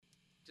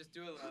Just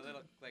do a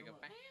little, like a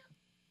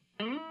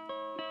bam.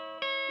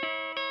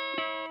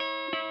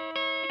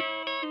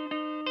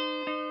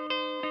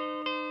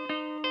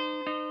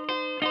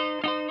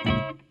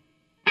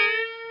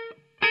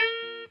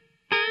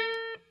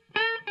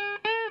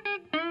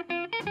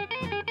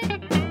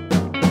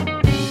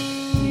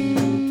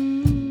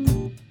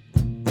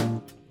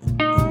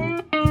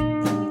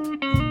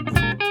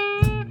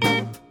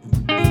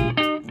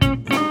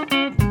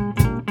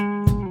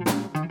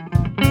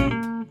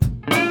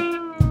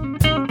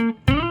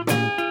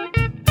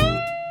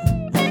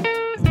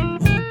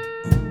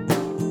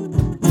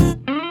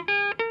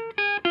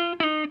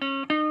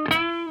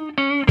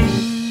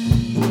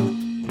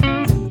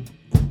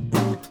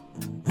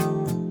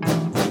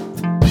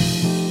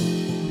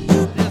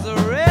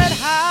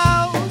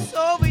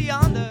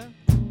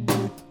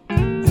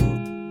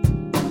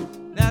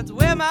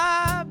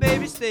 My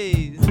baby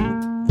stays. Lord,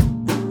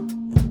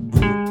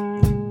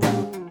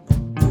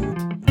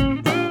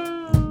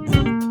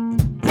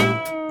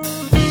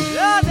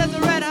 there's a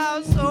red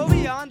house over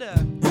yonder.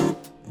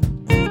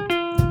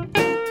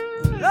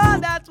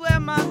 Lord, that's where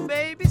my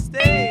baby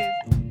stays.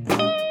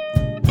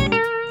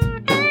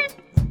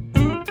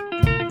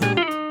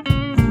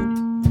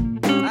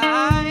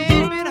 I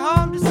ain't been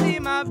home to see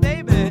my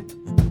baby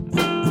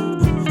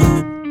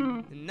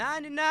in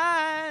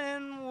 99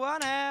 and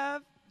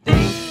 1/2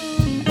 days.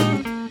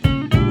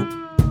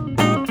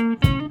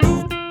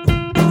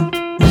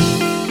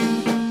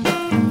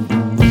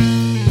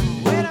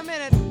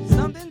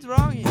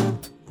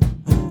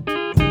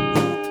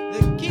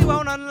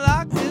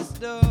 Unlock this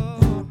door.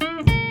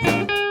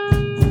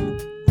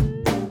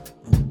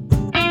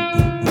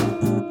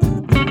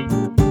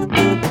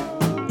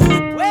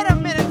 Wait a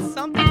minute,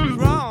 something's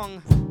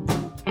wrong.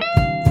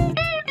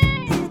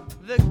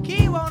 The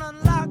key won't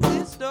unlock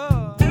this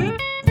door.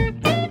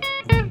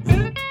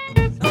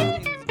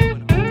 Something's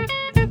going on.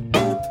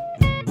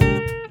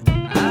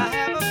 I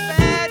have a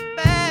bad,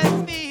 bad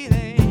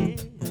feeling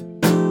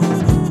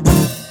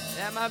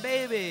that my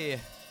baby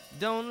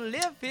don't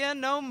live here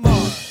no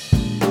more.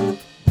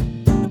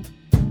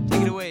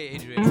 Take it away,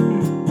 Adrian.